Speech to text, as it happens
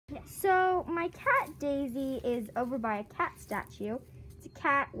So my cat Daisy is over by a cat statue. It's a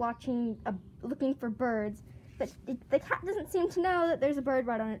cat looking for birds, but the cat doesn't seem to know that there's a bird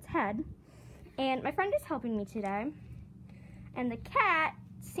right on its head. And my friend is helping me today. And the cat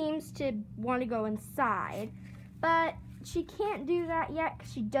seems to want to go inside, but she can't do that yet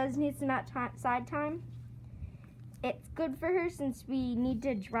because she does need some outside time. It's good for her since we need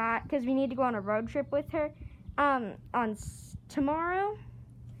to drive, because we need to go on a road trip with her on tomorrow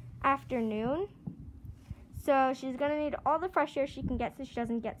afternoon. So she's gonna need all the fresh air she can get so she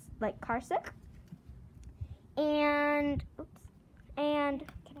doesn't get like car sick. And can I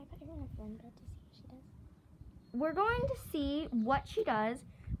put her in a fern bed to see what she does? We're going to see what she does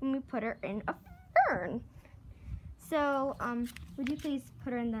when we put her in a fern. So would you please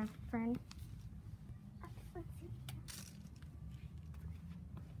put her in the fern?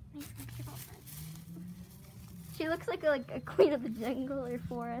 She looks like a queen of the jungle or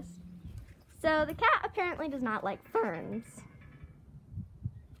forest. So the cat apparently does not like ferns.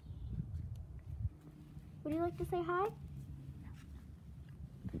 Would you like to say hi?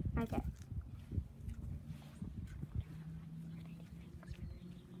 Okay.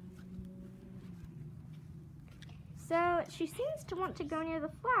 So she seems to want to go near the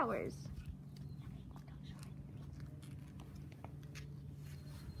flowers.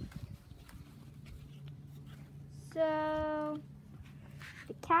 So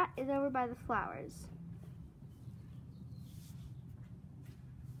the cat is over by the flowers.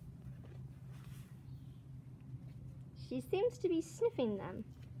 She seems to be sniffing them.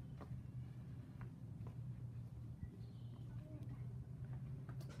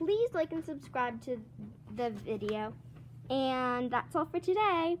 Please like and subscribe to the video. And that's all for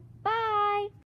today.